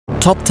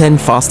Top 10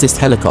 fastest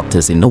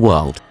helicopters in the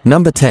world.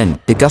 Number 10,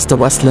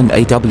 AgustaWestland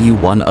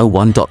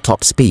AW109.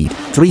 Top speed,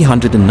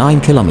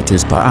 309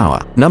 km per hour.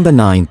 Number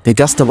 9,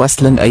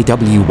 AgustaWestland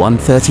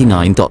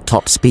AW139.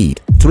 Top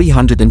speed,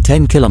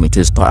 310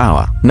 km per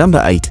hour.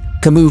 Number 8,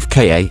 Kamov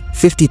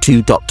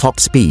Ka-52. Top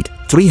speed,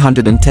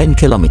 310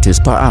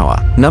 km per hour.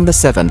 Number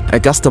 7,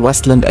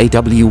 AgustaWestland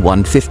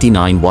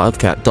AW159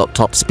 Wildcat.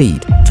 Top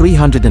speed,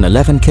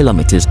 311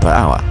 km per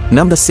hour.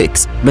 Number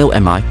 6,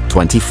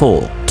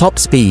 Mi-24. Top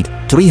speed,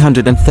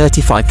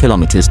 335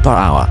 km per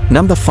hour.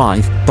 Number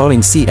 5,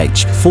 Boeing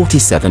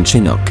CH-47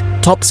 Chinook.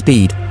 Top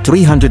speed,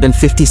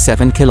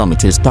 357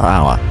 km per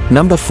hour.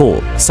 Number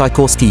 4,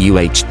 Sikorsky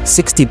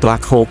UH-60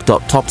 Black Hawk.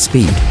 Top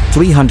speed,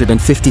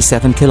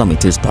 357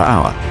 km per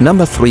hour.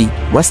 Number 3,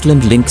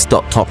 Westland Lynx.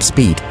 Top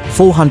speed,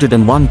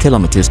 401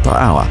 km per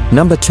hour.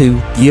 Number 2,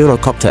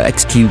 Eurocopter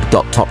X-Cube.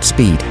 Top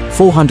speed,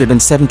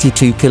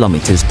 472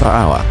 km per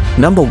hour.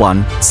 Number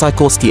 1,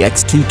 Sikorsky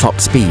X-2. Top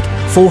speed,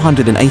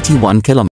 481 km.